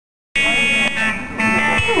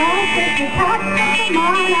well, take the top of the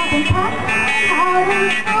morning, I've been packing out and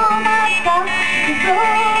all my stuff is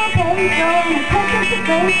okay, so in a second to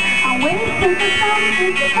break, I'm waiting for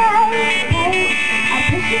something to pay. I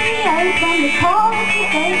appreciate when you call it the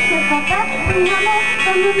day, if I got from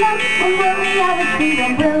the love, from worry I was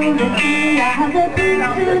feeling will to see. I have the blues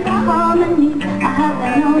to the harmony, I have the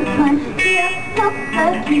notes when you're not the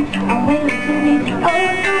key. I'm waiting to be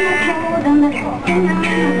over the cold and the singer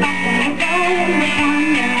in the back and the guy in the fun,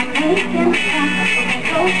 and I'm making time,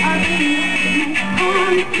 so I believe in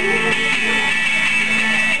my time.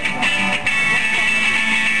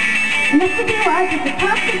 Next to be wise at the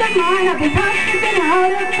top of the mind, I've been passing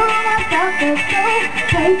out of all myself, there's so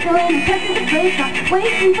okay, so in a second to break, I'm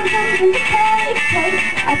waiting for something to take.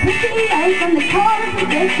 I appreciate from the call of the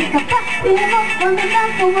day, kick a backing up from the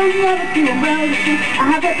dance, for one the other two, I'm well to see.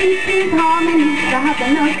 I have the beats, harmonies, I have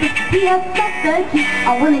the notes, the PS, that's the key.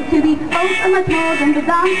 I want it to be both of my toes and the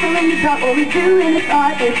dance, so when you start, all we do in this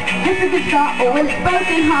art is just a good start, or will it's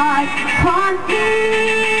broken heart, can't see.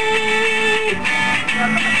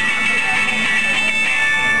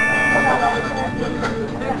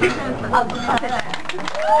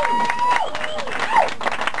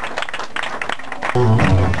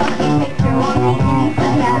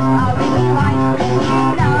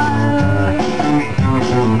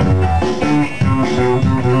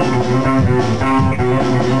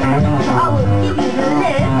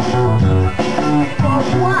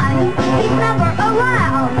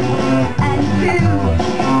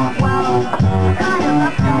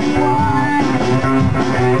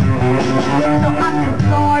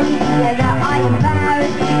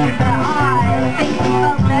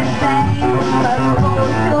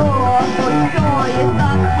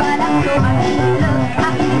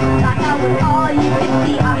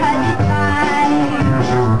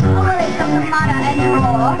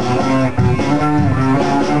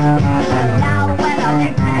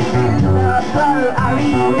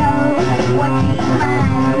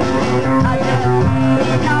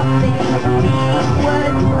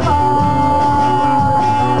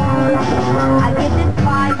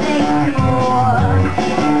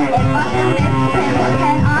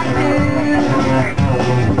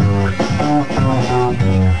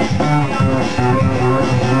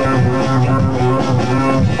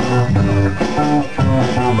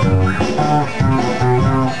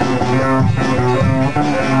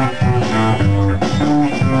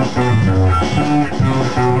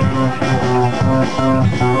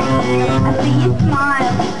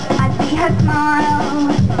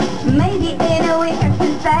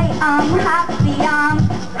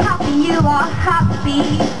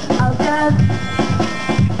 I'll just,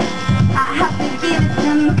 I have to give it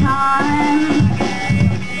some time.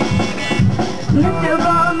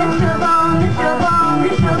 Miserable, miserable, miserable,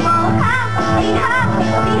 miserable, happy, happy,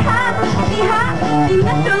 happy, happy,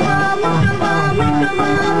 miserable, miserable,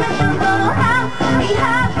 miserable, miserable, happy,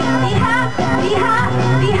 happy, happy,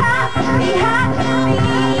 happy, happy, happy.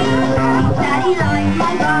 Daddy likes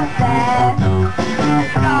my birthday,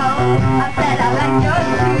 so I said I like yours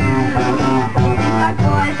too.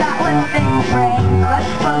 Boys that would think spring, but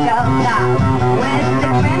for girls that wear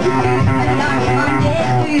different shoes, and I'm Monday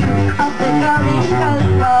too, of the golden coast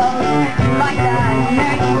road, like the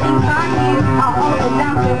nerdy things on you, I'll also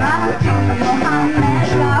down to Massachusetts,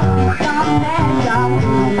 Mohammed, Rafi, John Peshan,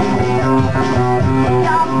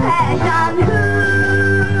 John Peshan, who,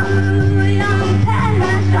 John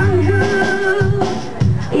Peshan, who,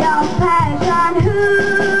 John Peshan, who,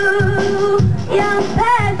 John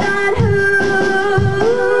Peshan, who.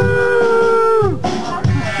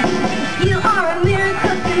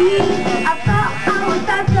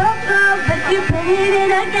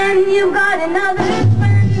 You've got another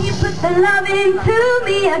friend, you put the love into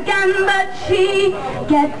me again, but she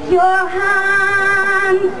gets your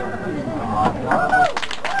hand.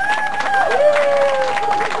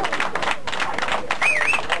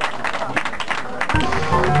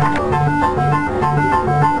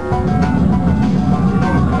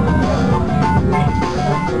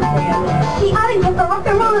 See, I didn't get the rock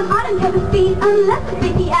and roll and I didn't get the speed unless it's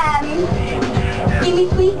BPM. Give me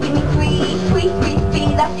sweet, sweet, sweet, sweet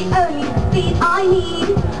speed, that's the only speed I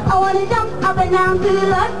need. I wanna jump up and down to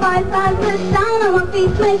like 5 times down on my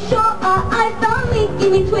feet, make sure our eyes don't meet.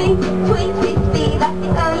 Give me sweet, sweet, sweet speed, that's the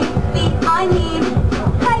only speed I need.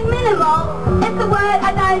 Hey, minimal, it's the word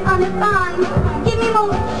I don't understand. Give me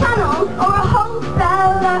more channels or a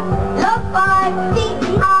wholesaler. Love 5,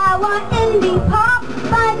 DIY, indie pop,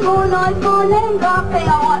 find more noise, more name dropping.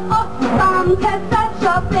 I want awesome cassette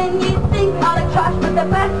shopping. You think I like trash, but the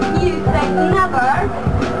best music never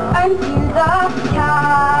earns you the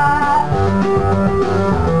cash.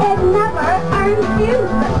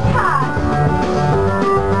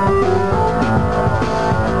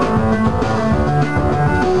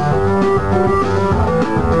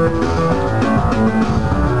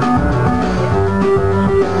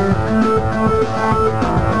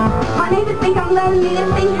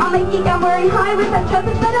 I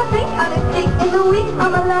trust that I think how to stick in the week.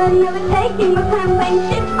 I'm a learning of it, taking my time, playing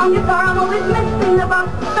shit on guitar. I'm always missing the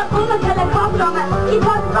box. The only helicopter on my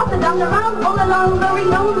guitar is off and down around all along, very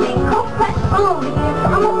lonely, complex only.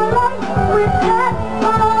 I'm all alone with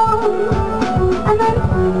headphones, and then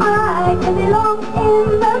I can belong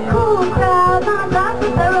in the cool crowd. Not that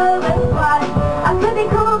with the overswag. I could be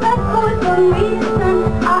cool, but for some reason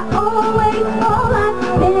I always fall at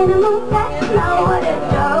minimum. That's not what it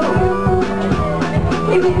shows.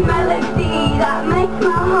 Give me melody that makes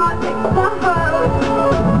my heart explode.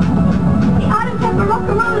 The autumn kept a rock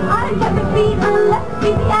and roll, the autumn kept a beat unless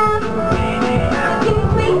it's BPM. Give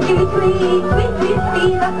me sweet, sweet, sweet, sweet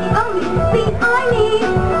speed. That's the only speed I need.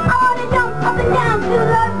 I wanna jump up and down to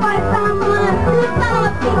love by sound. I wanna do the sound on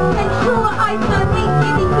my feet, make sure I serve me.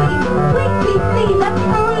 Give me sweet, sweet, sweet speed. That's the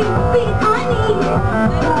only speed I need.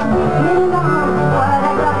 What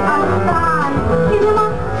I don't understand. Give me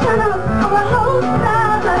my channel of a whole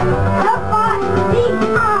salad.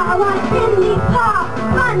 I want indie pop.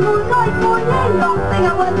 Man, more noise, more name. Don't think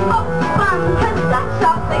I was up fun. Cause that's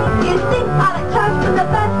shopping. You think I like church for the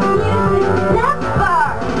best music? Never.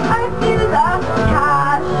 I refuse the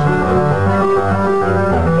cash.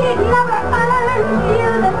 It never earns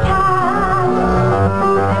you the cash.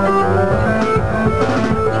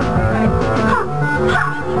 Ha, ha,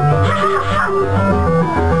 ha, ha,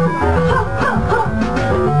 ha, ha, ha.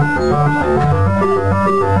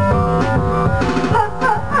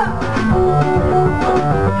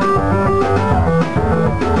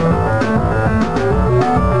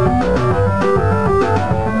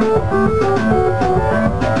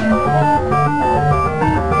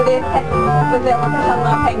 Det är ett sätt att se vad man kan